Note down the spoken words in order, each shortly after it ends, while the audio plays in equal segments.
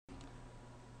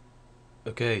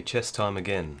Okay, chess time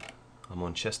again. I'm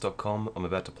on chess.com. I'm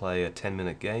about to play a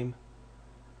 10-minute game.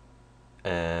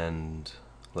 And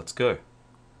let's go.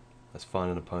 Let's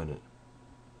find an opponent.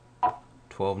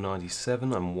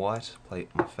 1297, I'm white. Play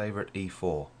my favorite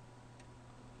e4.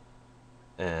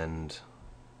 And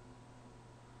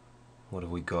what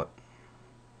have we got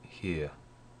here?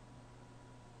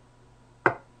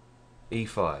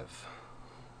 e5.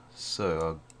 So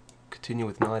I'll continue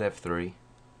with knight f3.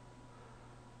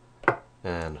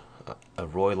 And a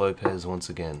Roy Lopez once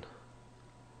again.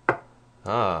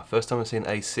 First time I've seen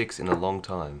a6 in a long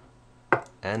time.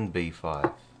 And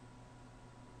b5.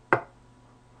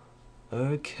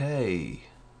 Okay,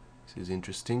 this is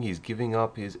interesting. He's giving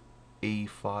up his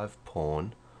e5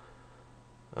 pawn.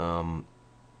 And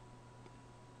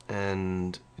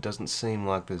it doesn't seem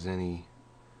like there's any...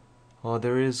 Oh,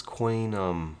 there is queen...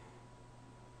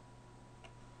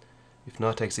 If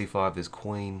knight takes e5, there's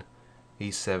queen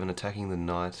e7 attacking the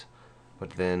knight,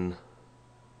 but then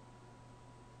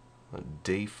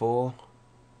d4.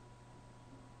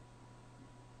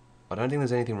 I don't think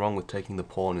there's anything wrong with taking the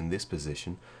pawn in this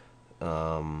position.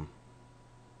 There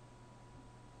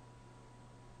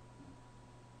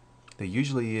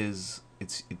usually is.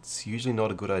 It's usually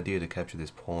not a good idea to capture this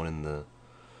pawn in the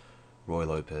Roy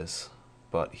Lopez,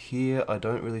 but here I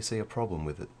don't really see a problem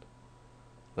with it.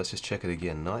 Let's just check it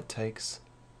again. Knight takes.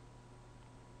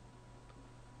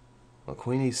 Well,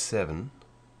 queen e7.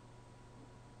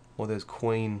 Well, there's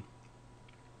queen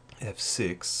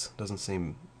f6. Doesn't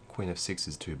seem queen f6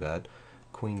 is too bad.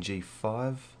 Queen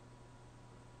g5.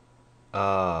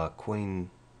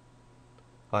 Queen...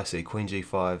 I see, queen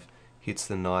g5 hits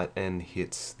the knight and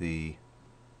hits the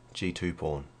g2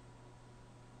 pawn.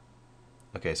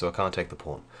 Okay, so I can't take the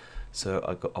pawn. So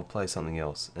I'll play something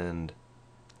else, and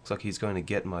looks like he's going to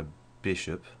get my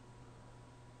bishop,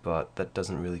 but that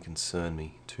doesn't really concern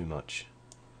me too much.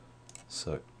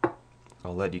 So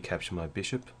I'll let you capture my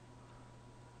bishop,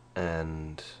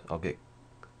 and I'll get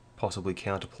possibly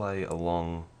counterplay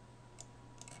along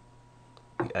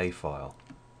the A file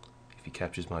if he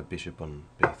captures my bishop on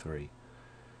b3.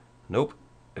 Nope.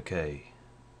 Okay.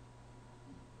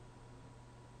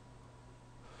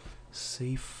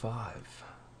 c5.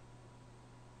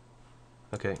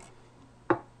 Okay.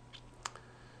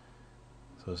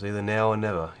 So it's either now or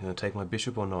never. You gonna take my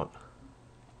bishop or not?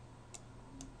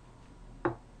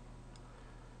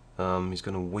 He's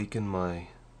gonna weaken my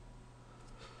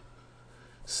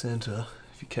center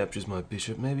if he captures my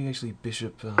bishop. Maybe actually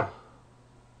bishop...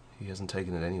 he hasn't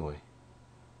taken it anyway.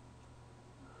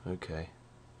 Okay.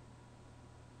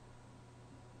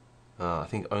 I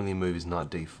think only move is knight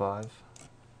d5.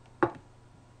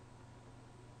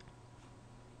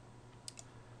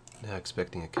 Now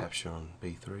expecting a capture on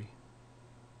b3.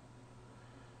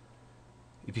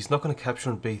 If he's not going to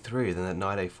capture on b3, then that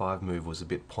knight a5 move was a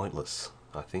bit pointless,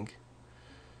 I think.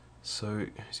 So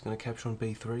he's going to capture on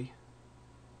b3.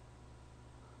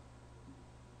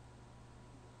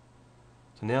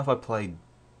 So now if I play...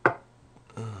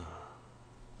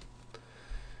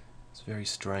 it's very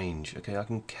strange. Okay, I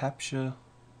can capture...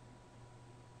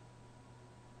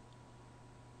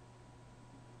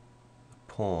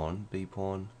 pawn, b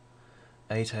pawn.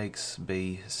 A takes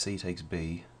b, c takes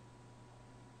b.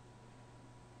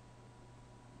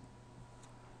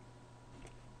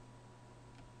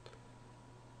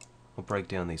 I'll break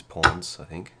down these pawns, I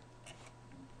think.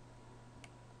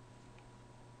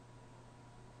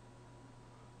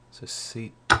 So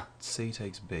c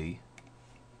takes b.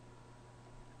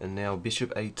 And now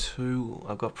bishop a2,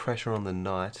 I've got pressure on the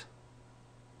knight.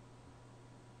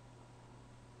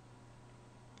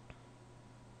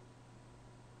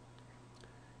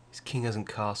 His king hasn't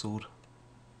castled.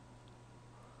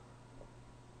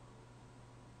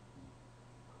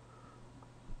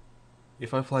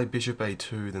 If I play bishop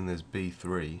a2, then there's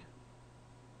b3.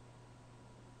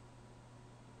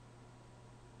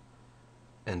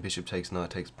 And bishop takes, knight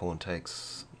takes, pawn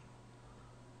takes.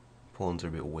 Pawns are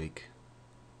a bit weak.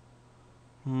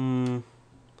 There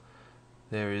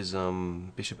is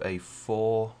bishop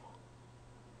a4.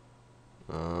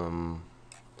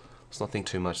 Let's not think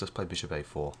too much. Let's play bishop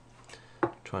a4.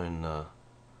 Try and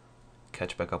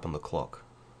catch back up on the clock.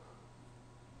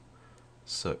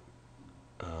 So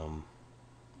I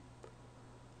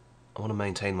want to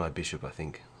maintain my bishop, I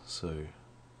think. So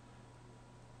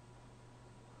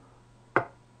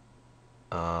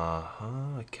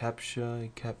I capture. He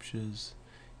captures.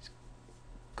 He's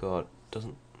got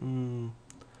doesn't.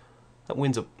 That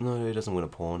wins a... No, he doesn't win a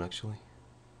pawn, actually.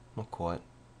 Not quite.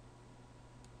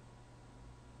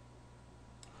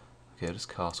 Okay, I'll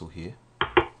just castle here.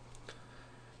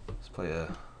 Let's play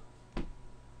a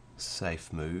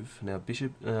safe move. Now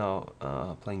bishop,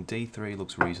 playing d3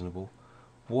 looks reasonable.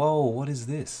 Whoa, what is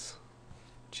this?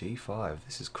 g5,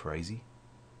 this is crazy.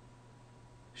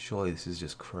 Surely this is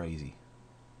just crazy.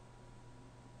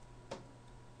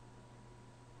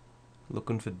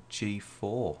 Looking for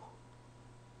g4.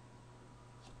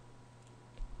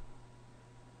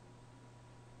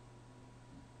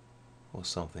 Or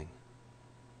something.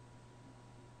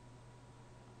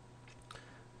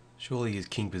 Surely his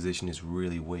king position is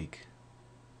really weak.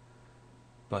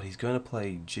 But he's going to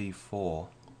play g4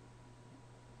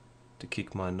 to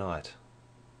kick my knight.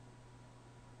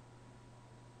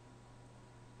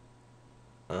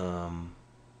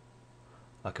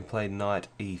 I can play knight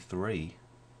e3.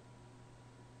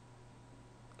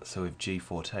 So if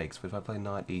g4 takes, but if I play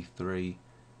knight e3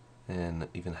 and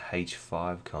even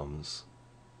h5 comes,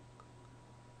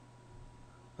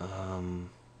 this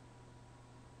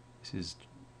is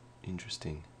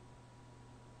interesting.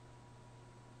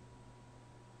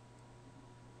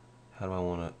 How do I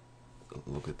want to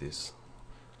look at this?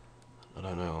 I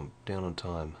don't know, I'm down on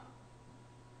time.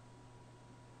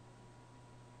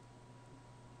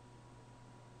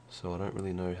 So I don't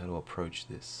really know how to approach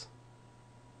this.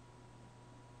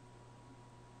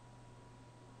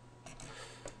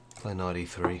 Play knight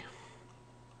e3.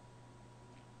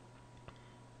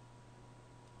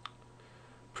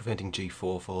 Preventing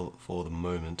g4 for the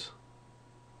moment.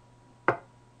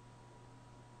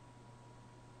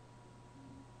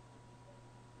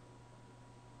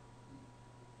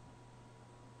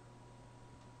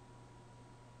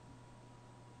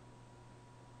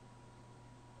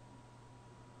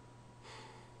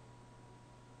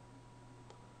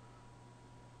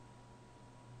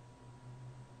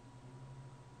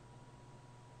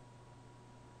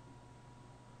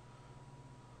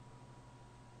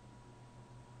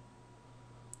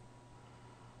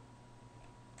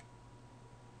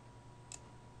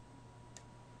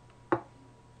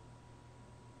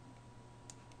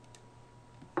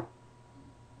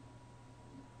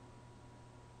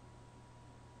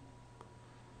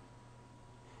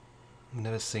 I've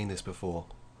never seen this before,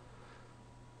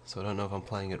 so I don't know if I'm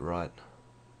playing it right.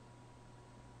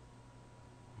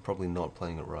 I'm probably not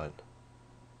playing it right.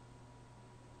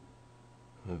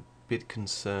 I'm a bit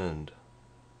concerned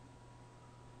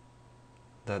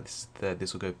that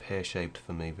this will go pear-shaped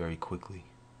for me very quickly.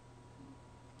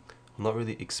 I'm not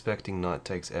really expecting knight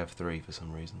takes f3 for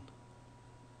some reason.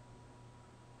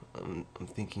 I'm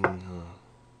thinking...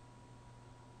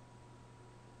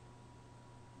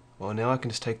 well, now I can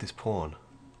just take this pawn.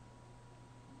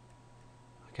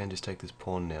 I can just take this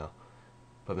pawn now,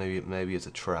 but maybe it's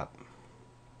a trap.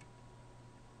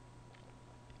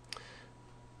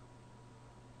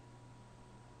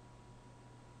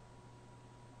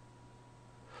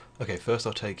 Okay, first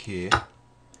I'll take here,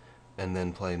 and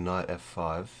then play knight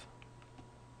f5,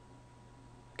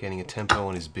 gaining a tempo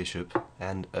on his bishop,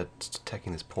 and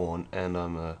attacking this pawn, and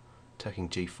I'm attacking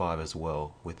g5 as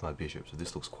well with my bishop, so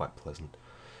this looks quite pleasant.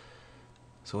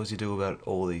 So what does he do about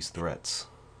all these threats?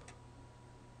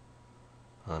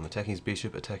 I'm attacking his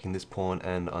bishop, attacking this pawn,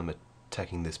 and I'm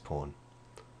attacking this pawn.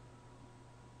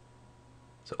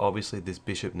 So obviously this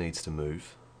bishop needs to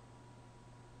move.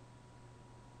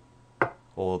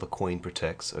 Or the queen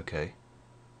protects, okay.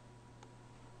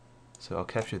 So I'll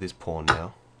capture this pawn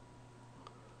now.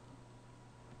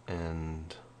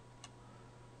 And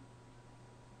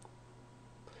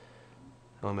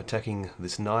I'm attacking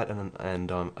this knight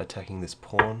and I'm attacking this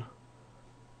pawn.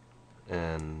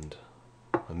 And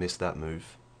I missed that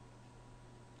move.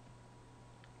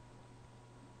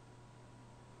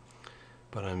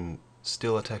 But I'm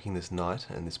still attacking this knight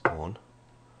and this pawn.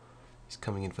 He's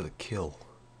coming in for the kill.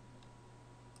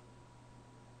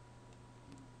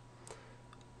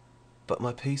 But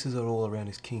my pieces are all around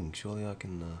his king. Surely I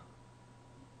can...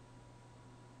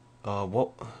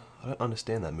 what? I don't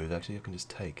understand that move actually. I can just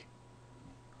take.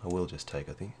 I will just take,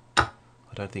 I think. I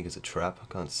don't think it's a trap.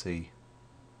 I can't see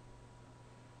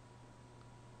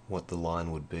what the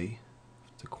line would be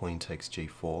if the queen takes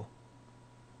g4.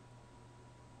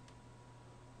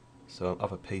 So I'm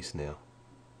up a piece now.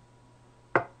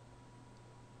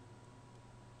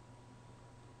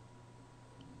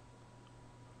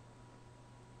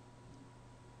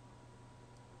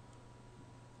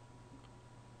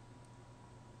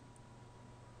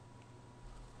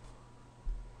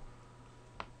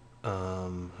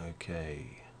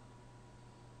 Okay.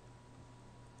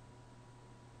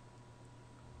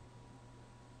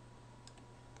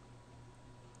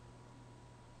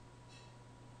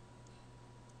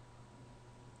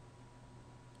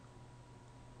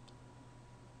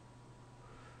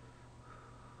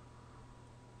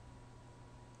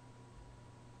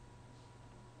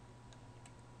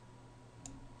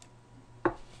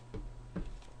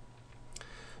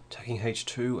 Attacking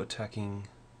h2, attacking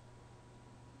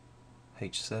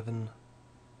h7.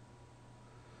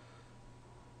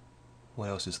 What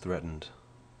else is threatened?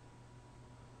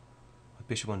 My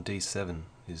bishop on d7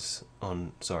 is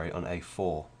on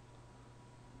a4.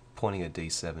 Pointing at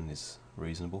d7 is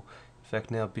reasonable. In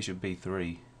fact, now bishop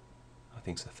b3 I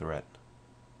think is a threat.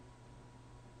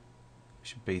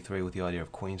 Bishop b3 with the idea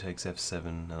of queen takes f7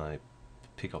 and I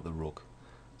pick up the rook.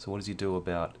 So what does he do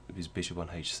about his bishop on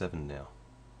h7 now?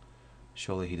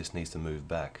 Surely he just needs to move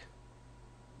back.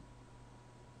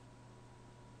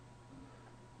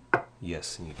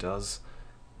 Yes, and he does.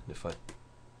 And if I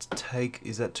take,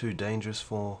 is that too dangerous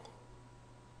for...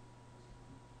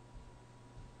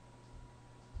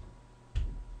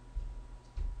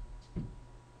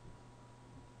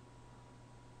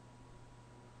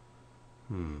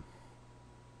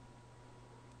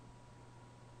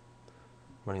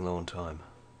 Running low on time.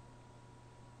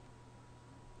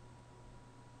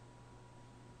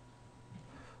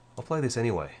 I'll play this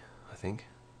anyway, I think.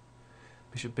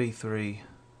 Bishop b3.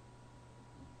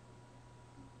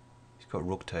 He's got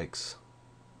rook takes.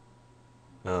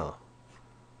 Ah.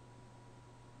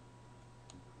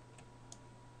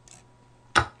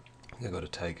 I got to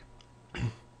take.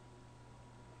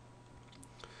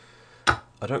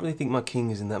 I don't really think my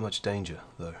king is in that much danger,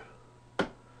 though.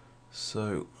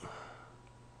 So,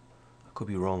 I could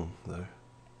be wrong, though.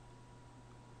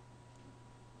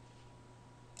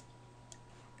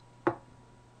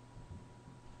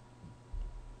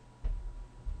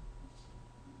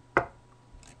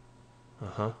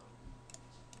 So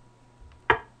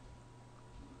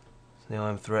now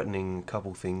I'm threatening a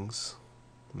couple things,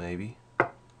 maybe.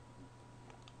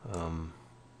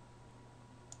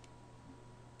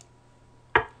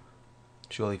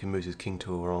 Surely if he moves his king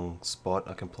to a wrong spot,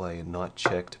 I can play a knight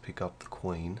check to pick up the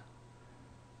queen.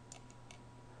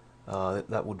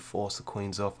 That would force the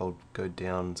queens off. I'll go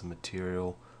down some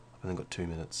material. I've only got 2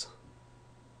 minutes.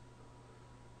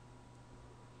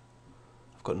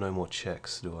 I've got no more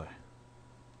checks, do I?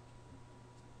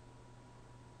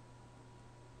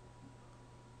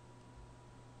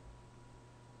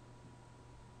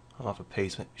 Half a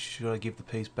piece. Should I give the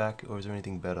piece back, or is there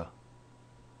anything better?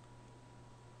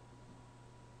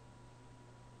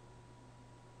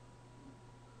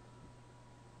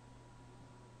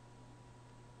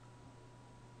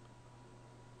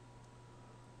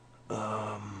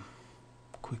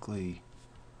 Quickly.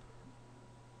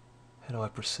 How do I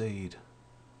proceed?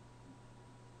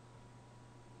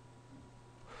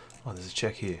 Oh, there's a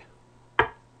check here.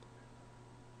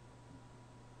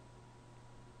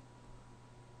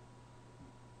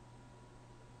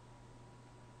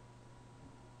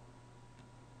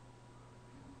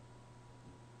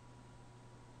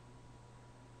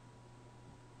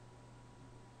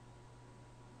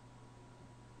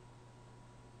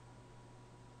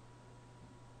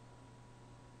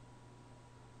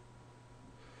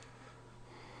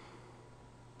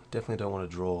 Definitely don't want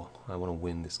to draw. I want to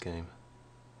win this game.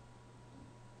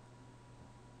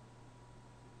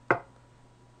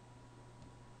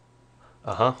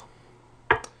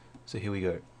 So here we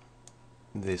go.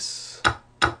 This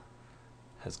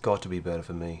has got to be better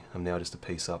for me. I'm now just a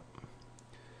piece up.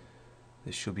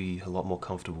 This should be a lot more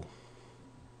comfortable.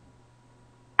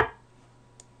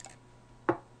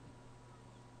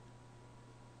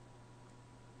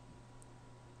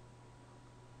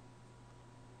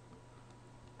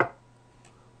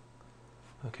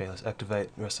 Okay, let's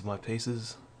activate the rest of my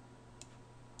pieces.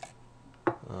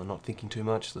 Not thinking too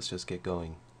much, let's just get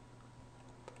going.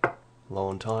 Low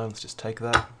on time, let's just take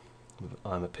that.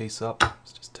 I'm a piece up,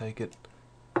 let's just take it.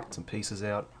 Get some pieces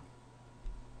out.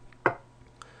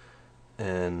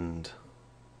 And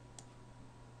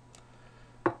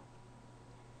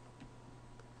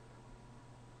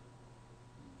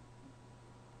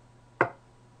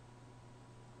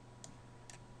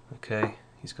okay,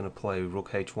 he's going to play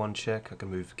rook h1 check. I can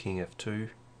move king f2.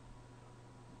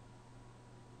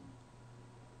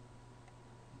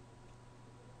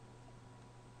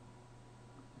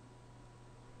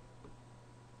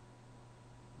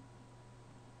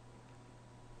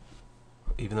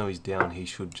 Even though he's down, he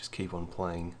should just keep on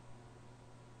playing.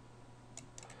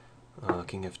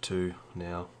 King f2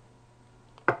 now.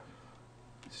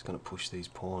 He's going to push these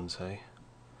pawns, hey?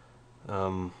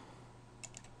 No,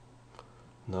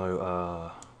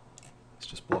 let's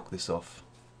just block this off.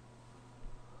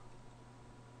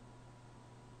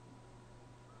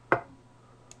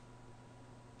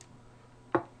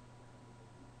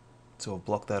 So I'll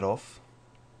block that off.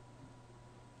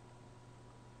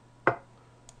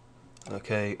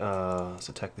 Okay, let's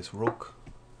attack this rook.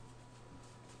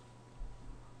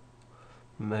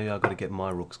 Maybe I've got to get my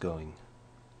rooks going.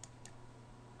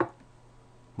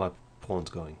 my pawn's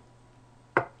going.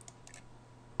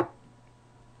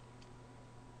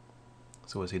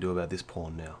 So what does he do about this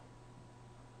pawn now?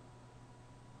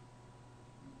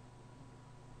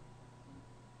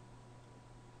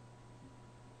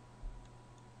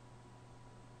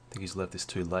 I think he's left this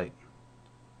too late.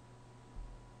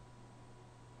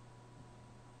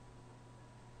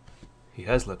 He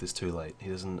has left this too late. He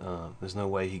doesn't. There's no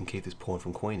way he can keep this pawn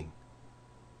from queening.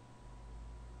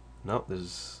 No,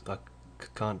 I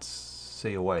can't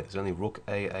see a way. There's only rook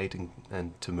a8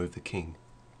 and to move the king.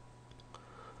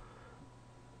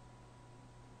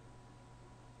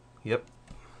 Yep.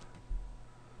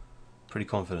 Pretty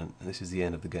confident this is the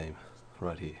end of the game,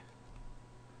 right here.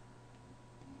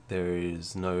 There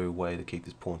is no way to keep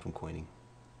this pawn from queening.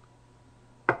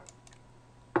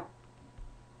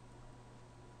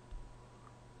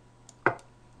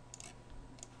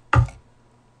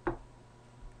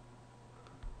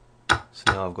 So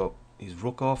now I've got his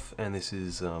rook off, and this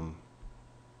is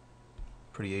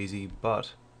pretty easy,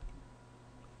 but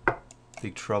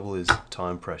big trouble is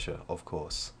time pressure, of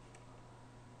course.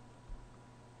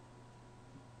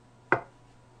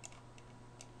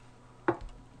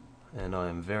 And I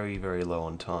am very, very low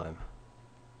on time.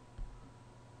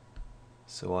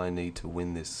 So I need to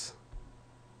win this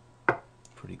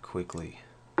pretty quickly.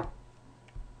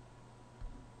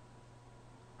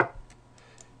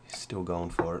 He's still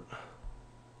going for it.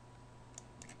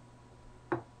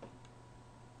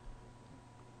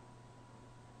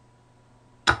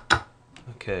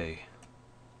 Okay.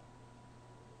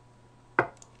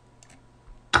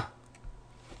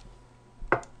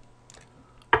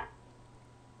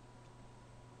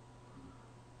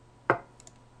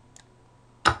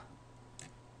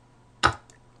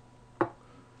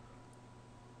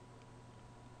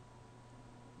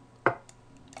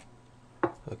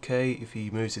 Okay, if he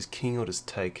moves his king, I'll just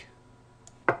take.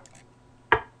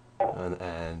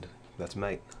 And that's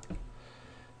mate.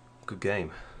 Good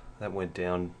game. That went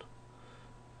down.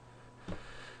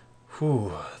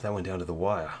 Whew, that went down to the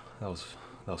wire. That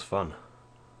was fun.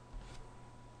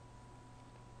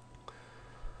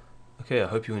 Okay, I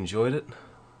hope you enjoyed it.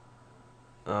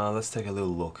 Let's take a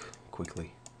little look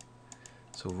quickly.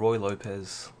 So Roy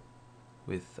Lopez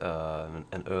with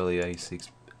an early a6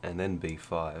 and then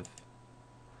b5.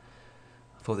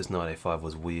 I thought this knight a5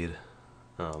 was weird.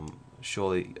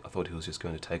 Surely I thought he was just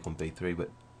going to take on b3, but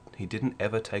he didn't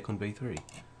ever take on b3.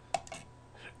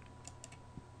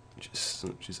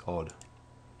 Which is odd.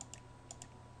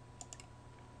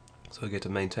 So I get to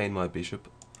maintain my bishop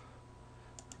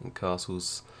and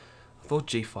castles. I thought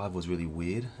g5 was really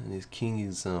weird, and his king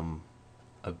is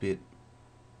a bit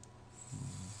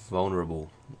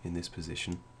vulnerable in this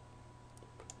position.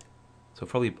 So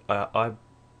probably I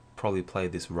probably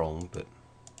played this wrong, but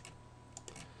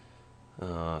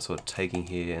sort of taking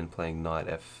here and playing knight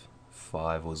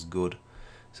f5 was good.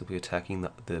 Simply attacking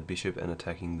the bishop and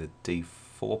attacking the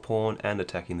d4 pawn and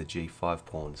attacking the g5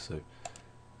 pawn. So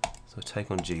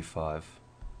take on g5.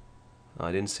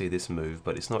 I didn't see this move,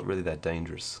 but it's not really that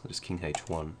dangerous. Just king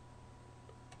h1,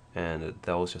 and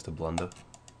that was just a blunder.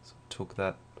 So took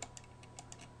that,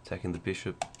 attacking the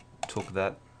bishop, took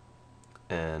that,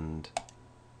 and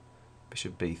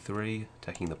bishop b3,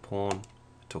 attacking the pawn,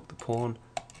 took the pawn.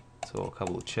 So a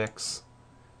couple of checks,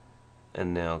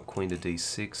 and now queen to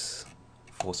d6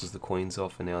 forces the queens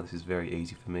off, and now this is very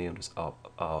easy for me. I'm just up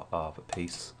a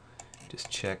piece, just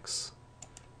checks,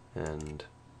 and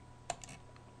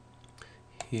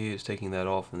here's taking that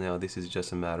off, and now this is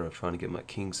just a matter of trying to get my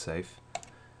king safe.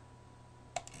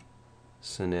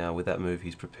 So now with that move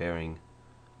he's preparing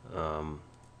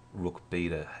rook b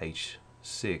to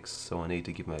h6, so I need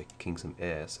to give my king some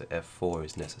air, so f4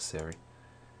 is necessary.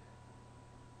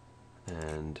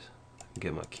 And I can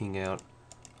get my king out,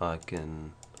 I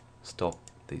can stop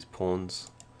these pawns,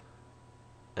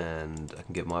 and I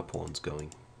can get my pawns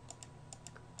going.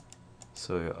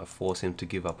 So I force him to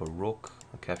give up a rook,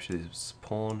 I capture this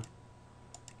pawn,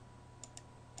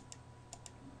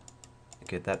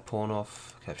 get that pawn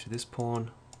off, capture this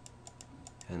pawn,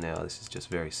 and now this is just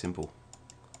very simple.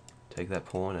 Take that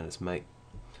pawn and it's mate.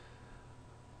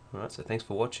 Alright, so thanks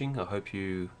for watching. I hope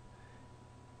you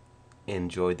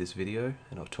enjoyed this video,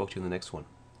 and I'll talk to you in the next one.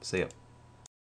 See ya.